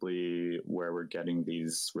probably where we're getting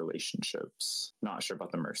these relationships. Not sure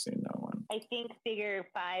about the myrcene, though. One. I think figure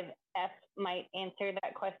 5F might answer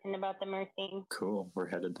that question about the myrcene. Cool. We're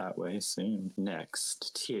headed that way soon.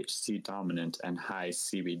 Next, THC dominant and high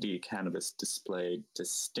CBD cannabis displayed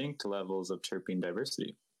distinct levels of terpene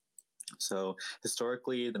diversity. So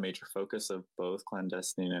historically, the major focus of both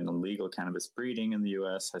clandestine and illegal cannabis breeding in the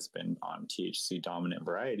U.S. has been on THC dominant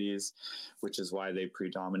varieties, which is why they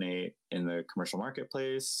predominate in the commercial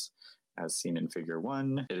marketplace, as seen in Figure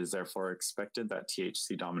 1. It is therefore expected that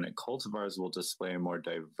THC dominant cultivars will display a more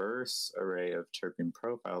diverse array of terpene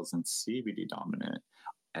profiles than CBD dominant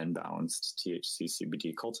and balanced THC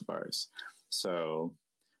CBD cultivars. So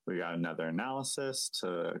we got another analysis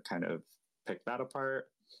to kind of pick that apart.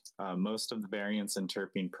 Most of the variance in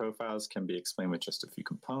terpene profiles can be explained with just a few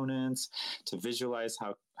components. To visualize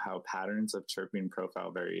how patterns of terpene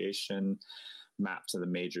profile variation map to the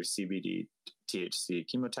major CBD THC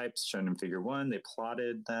chemotypes shown in Figure 1, they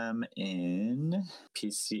plotted them in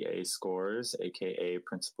PCA scores, aka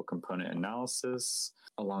principal component analysis,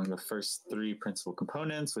 along the first three principal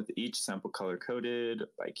components, with each sample color coded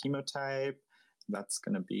by chemotype. That's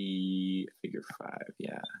going to be Figure 5,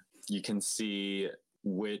 yeah. You can see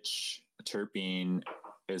which terpene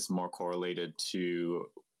is more correlated to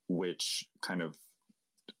which kind of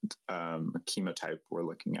chemotype we're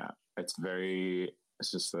looking at. It's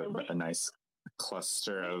just a nice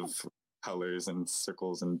cluster of colors and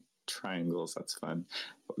circles and triangles. That's fun.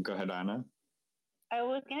 Go ahead, Anna. I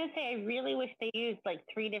was going to say, I really wish they used like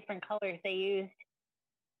 3 different colors. They used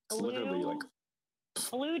blue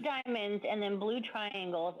diamonds and then blue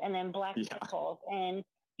triangles and then black circles. And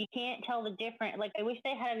you can't tell the difference. Like, I wish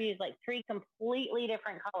they had used like 3 completely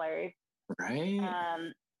different colors. Right.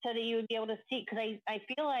 So that you would be able to see. Because I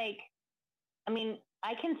feel like, I mean,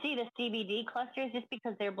 I can see the CBD clusters just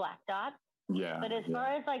because they're black dots. Yeah. But as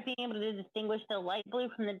far as like being able to distinguish the light blue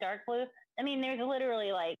from the dark blue, I mean, there's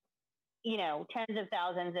literally like, tens of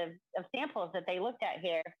thousands of samples that they looked at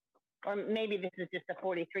here. Or maybe this is just the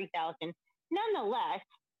 43,000. Nonetheless,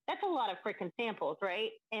 that's a lot of freaking samples, right?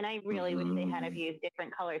 And I really wish they had used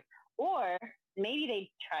different colors. Or maybe they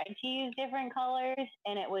tried to use different colors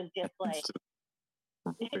and it was just like...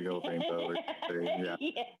 big old rainbow.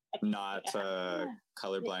 Not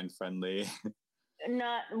colorblind friendly.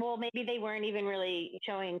 Maybe they weren't even really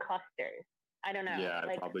showing clusters. I don't know. Yeah,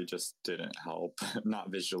 it probably just didn't help.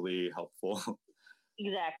 Not visually helpful.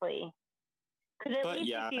 Exactly. Because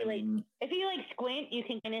if you squint, you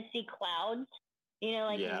can kind of see clouds.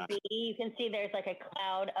 In B, you can see there's like a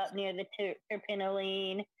cloud up near the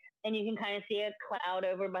terpinolene, and you can kind of see a cloud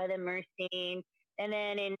over by the myrcene. And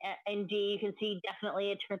then in D, you can see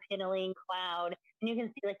definitely a terpinolene cloud, and you can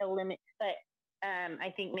see like a limit. But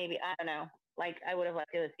I think maybe, I don't know, like I would have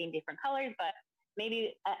liked to have seen different colors, but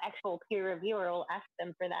maybe an actual peer reviewer will ask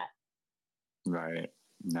them for that. Right.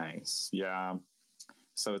 Nice. Yeah.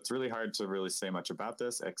 So it's really hard to really say much about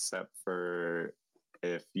this, except for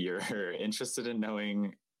if you're interested in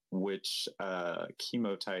knowing which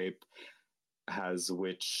chemotype has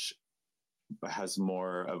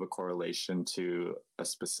more of a correlation to a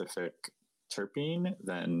specific terpene,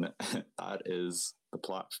 then that is the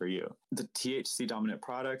plot for you. The THC dominant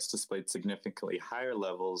products displayed significantly higher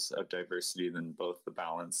levels of diversity than both the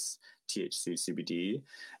balanced THC CBD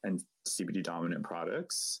and CBD dominant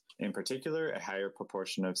products. In particular, a higher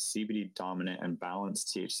proportion of CBD dominant and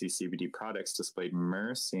balanced THC CBD products displayed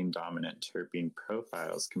myrcene dominant terpene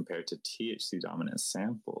profiles compared to THC dominant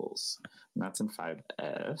samples. And that's in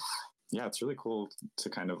 5F. Yeah, it's really cool to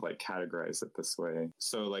kind of like categorize it this way.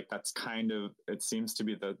 So like it seems to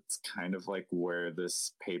be that's kind of like where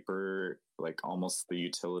this paper, like almost the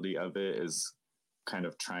utility of it is kind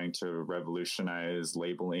of trying to revolutionize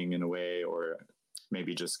labeling in a way, or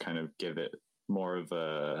maybe just kind of give it more of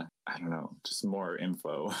a, I don't know, just more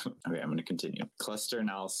info. Okay, I'm going to continue. Cluster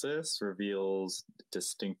analysis reveals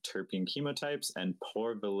distinct terpene chemotypes and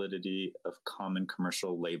poor validity of common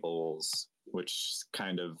commercial labels, which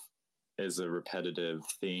kind of is a repetitive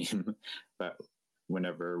theme that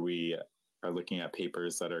whenever we are looking at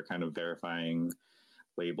papers that are kind of verifying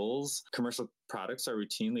labels. Commercial products are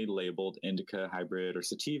routinely labeled indica, hybrid, or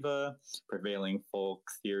sativa. Prevailing folk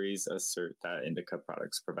theories assert that indica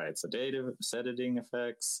products provide sedative, sedating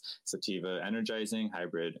effects, sativa energizing,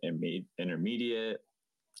 hybrid intermediate.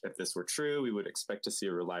 If this were true, we would expect to see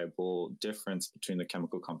a reliable difference between the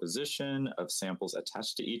chemical composition of samples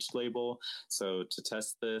attached to each label. So to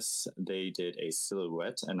test this, they did a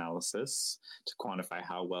silhouette analysis to quantify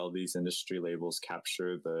how well these industry labels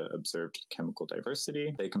capture the observed chemical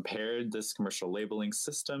diversity. They compared this commercial labeling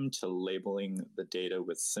system to labeling the data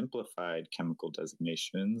with simplified chemical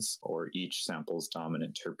designations, or each sample's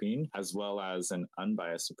dominant terpene, as well as an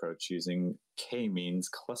unbiased approach using k-means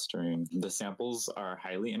clustering. The samples are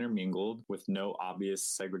highly intermingled with no obvious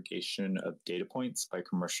segregation of data points by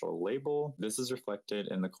commercial label. This is reflected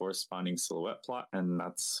in the corresponding silhouette plot, and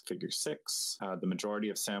that's figure 6. The majority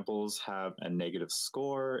of samples have a negative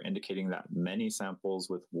score, indicating that many samples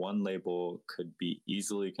with one label could be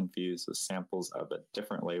easily confused with samples of a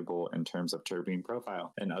different label in terms of terpene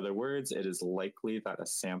profile. In other words, it is likely that a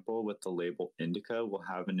sample with the label indica will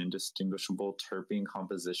have an indistinguishable terpene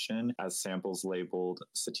composition as samples labeled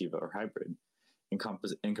sativa or hybrid.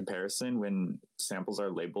 In comparison, when samples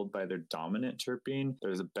are labeled by their dominant terpene,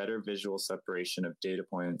 there's a better visual separation of data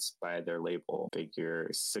points by their label, figure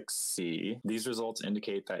 6C. These results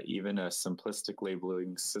indicate that even a simplistic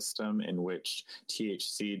labeling system in which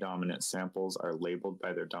THC dominant samples are labeled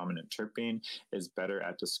by their dominant terpene is better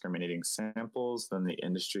at discriminating samples than the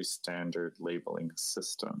industry standard labeling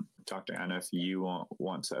system. Dr. Anna, if you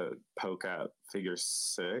want to poke at figure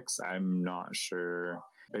 6, I'm not sure.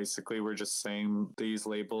 Basically, we're just saying these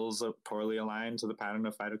labels are poorly aligned to the pattern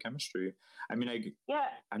of phytochemistry. I mean,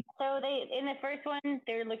 So they, in the first one,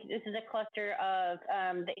 they're looking. This is a cluster of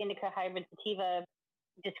the indica, hybrid, sativa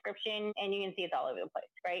description, and you can see it's all over the place,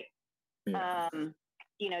 right? Yeah.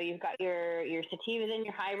 You've got your sativas and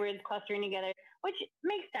your hybrids clustering together, which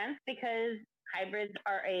makes sense because hybrids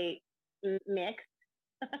are a mix.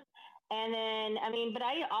 And then, but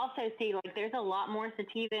I also see like there's a lot more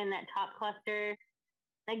sativa in that top cluster.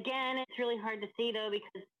 Again, it's really hard to see, though,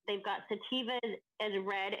 because they've got sativas as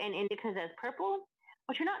red and indicas as purple,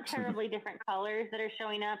 which are not terribly different colors that are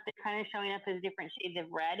showing up. They're kind of showing up as different shades of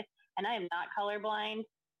red, and I am not colorblind.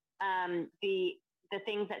 The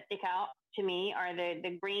things that stick out to me are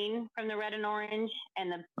the green from the red and orange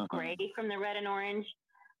and the gray from the red and orange.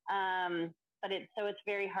 But it's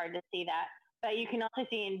very hard to see that. But you can also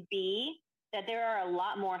see in B that there are a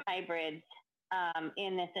lot more hybrids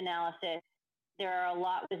in this analysis. There are a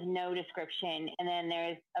lot with no description, and then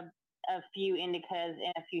there's a few indicas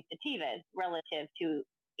and a few sativas relative to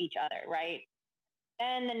each other, right?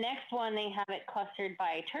 And the next one, they have it clustered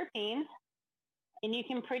by terpenes, and you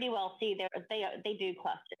can pretty well see they do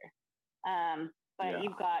cluster. But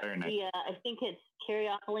you've got nice. I think it's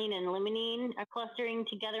caryophyllene and limonene are clustering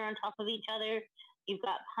together on top of each other. You've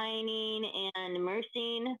got pinene and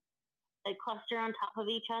myrcene that cluster on top of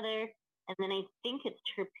each other, and then I think it's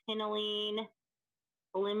terpinolene,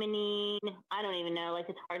 limonene. I don't even know. Like,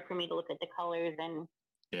 it's hard for me to look at the colors. And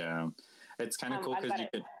yeah, it's kind of cool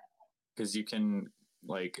because you can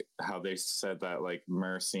like how they said that like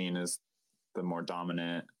myrcene is the more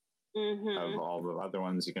dominant of all the other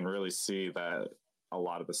ones. You can really see that a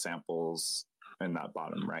lot of the samples in that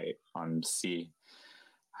bottom right on C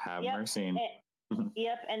have myrcene.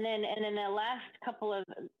 Yep, and then the last couple of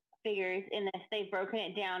figures in this, they've broken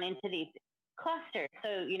it down into these clusters.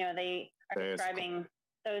 So they are describing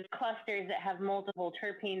those clusters that have multiple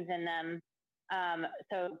terpenes in them.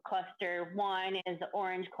 So cluster 1 is the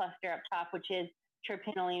orange cluster up top, which is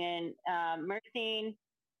terpinolene and myrcene,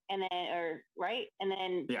 and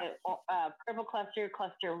then the purple cluster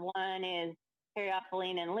 1 is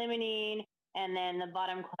caryophyllene and limonene, and then the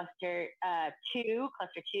bottom cluster 2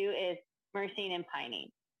 is myrcene and pinene.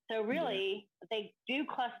 So really, they do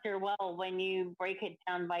cluster well when you break it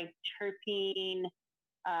down by terpene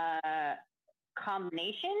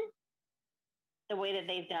combination, the way that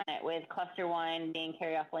they've done it, with cluster 1 being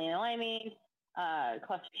caryophyllene and limonene,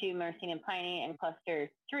 cluster 2 myrcene and pinene, and cluster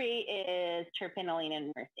 3 is terpinolene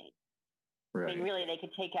and myrcene. Right. I mean, really, they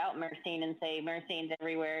could take out myrcene and say myrcene's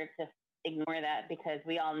everywhere, just ignore that, because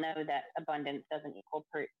we all know that abundance doesn't equal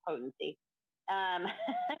potency.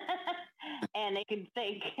 And they could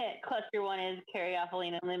say cluster 1 is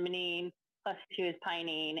caryophyllene and limonene, cluster 2 is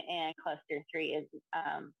pinene, and cluster 3 is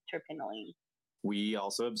terpinolene. We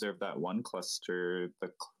also observed that one cluster, the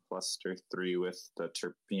cluster 3 with the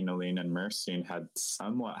terpinolene and myrcene, had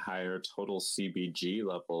somewhat higher total CBG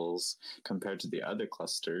levels compared to the other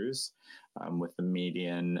clusters, with the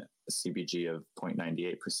median CBG of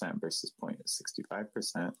 0.98% versus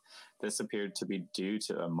 0.65%. This appeared to be due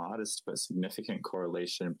to a modest but significant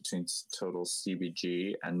correlation between total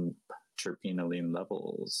CBG and terpinolene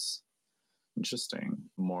levels. Interesting.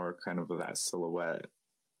 More kind of that silhouette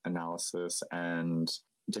analysis and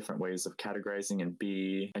different ways of categorizing in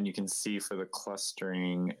B. And you can see for the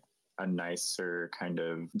clustering a nicer kind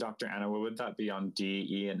of, Dr. Anna, what would that be on D,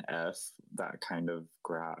 E, and F, that kind of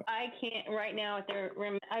graph? I can't right now.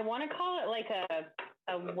 I want to call it like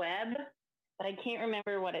a web, but I can't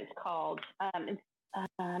remember what it's called. It's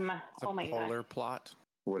oh my god. Polar plot.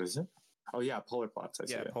 What is it? Oh yeah, polar plots. I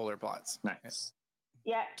see it. Polar plots. Nice.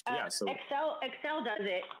 Yeah, So Excel does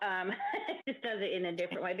it. It just does it in a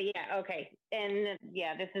different way. But yeah, okay. And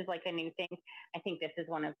yeah, this is like a new thing. I think this is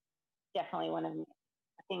definitely one of the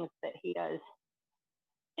things that he does.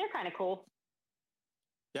 They're kind of cool.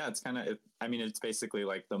 Yeah, it's kind of. It's basically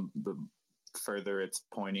like the further it's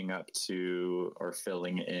pointing up to or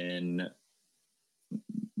filling in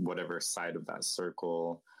whatever side of that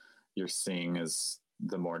circle you're seeing is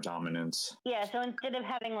the more dominant. Yeah, so instead of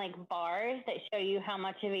having like bars that show you how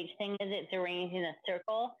much of each thing is, it's arranged in a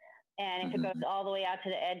circle. And if it goes all the way out to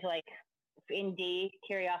the edge, like in D,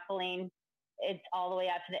 caryophyllene, it's all the way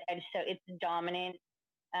out to the edge, so it's dominant.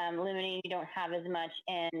 Limonene, you don't have as much,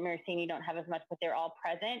 and myrcene, you don't have as much, but they're all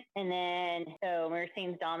present. And then, so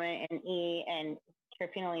myrcene's dominant in E, and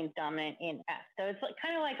terpinolene's dominant in F. So it's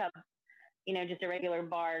kind of like just a regular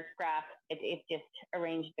bar graph. It's just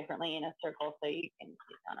arranged differently in a circle, so you can,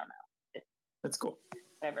 I don't know. That's cool.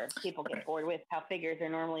 Whatever. People get bored with how figures are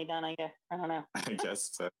normally done, I guess. I don't know. I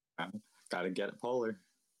guess so. Got to get it polar.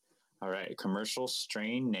 All right. Commercial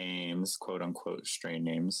strain names, quote unquote strain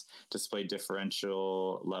names, display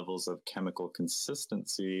differential levels of chemical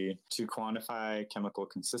consistency. To quantify chemical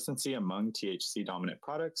consistency among THC dominant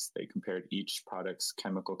products, they compared each product's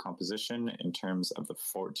chemical composition in terms of the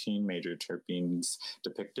 14 major terpenes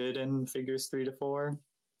depicted in figures 3 to 4.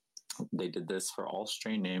 They did this for all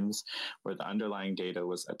strain names where the underlying data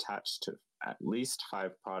was attached to at least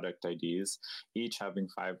 5 product IDs, each having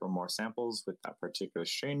 5 or more samples with that particular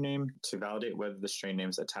strain name. To validate whether the strain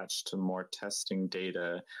names attached to more testing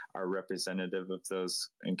data are representative of those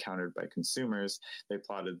encountered by consumers, they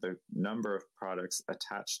plotted the number of products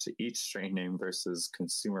attached to each strain name versus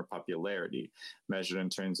consumer popularity, measured in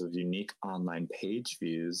terms of unique online page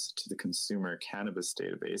views to the consumer cannabis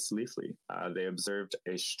database, Leafly. They observed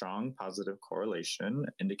a strong positive correlation,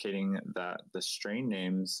 indicating that the strain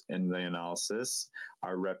names in the analysis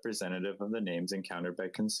are representative of the names encountered by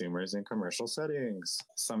consumers in commercial settings.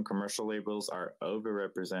 Some commercial labels are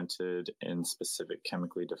overrepresented in specific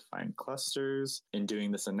chemically defined clusters. In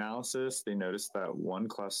doing this analysis, they noticed that one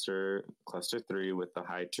cluster, cluster 3, with the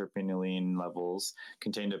high terpinolene levels,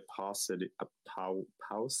 contained a paucity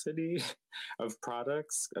of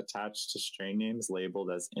products attached to strain names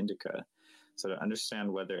labeled as indica. So to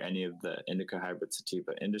understand whether any of the indica hybrid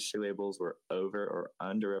sativa industry labels were over or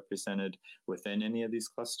underrepresented within any of these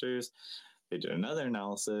clusters, they did another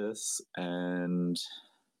analysis, and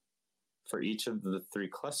for each of the 3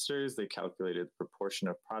 clusters, they calculated the proportion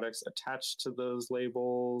of products attached to those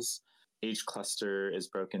labels. Each cluster is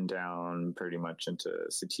broken down pretty much into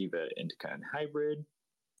sativa, indica, and hybrid.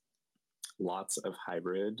 Lots of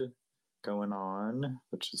hybrid going on,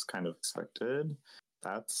 which is kind of expected.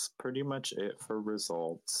 That's pretty much it for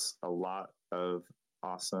results. A lot of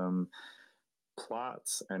awesome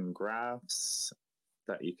plots and graphs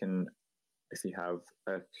that you can, if you have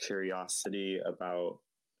a curiosity about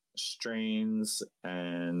strains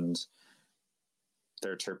and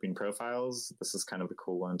their terpene profiles, this is kind of a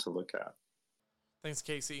cool one to look at. Thanks,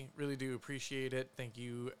 Casey. Really do appreciate it. Thank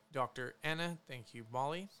you, Dr. Anna. Thank you,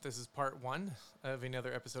 Molly. This is part 1 of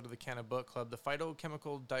another episode of the Canna Book Club, the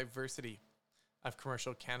phytochemical diversity of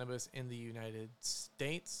commercial cannabis in the United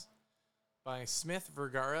States, by Smith,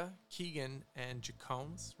 Vergara, Keegan, and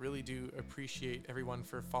Jacobs. Really do appreciate everyone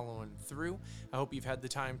for following through. I hope you've had the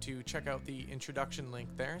time to check out the introduction link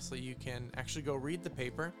there so you can actually go read the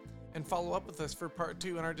paper and follow up with us for part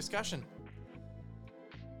 2 in our discussion.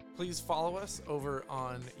 Please follow us over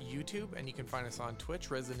on YouTube, and you can find us on Twitch,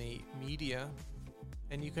 Resonate Media,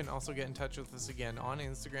 and you can also get in touch with us again on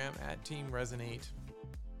Instagram at Team Resonate.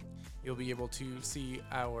 You'll be able to see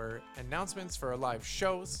our announcements for our live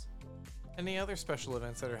shows, any other special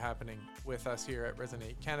events that are happening with us here at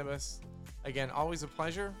Resonate Cannabis. Again, always a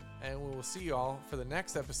pleasure, and we will see you all for the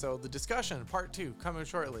next episode, the discussion, part 2, coming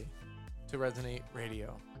shortly to Resonate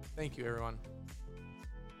Radio. Thank you, everyone.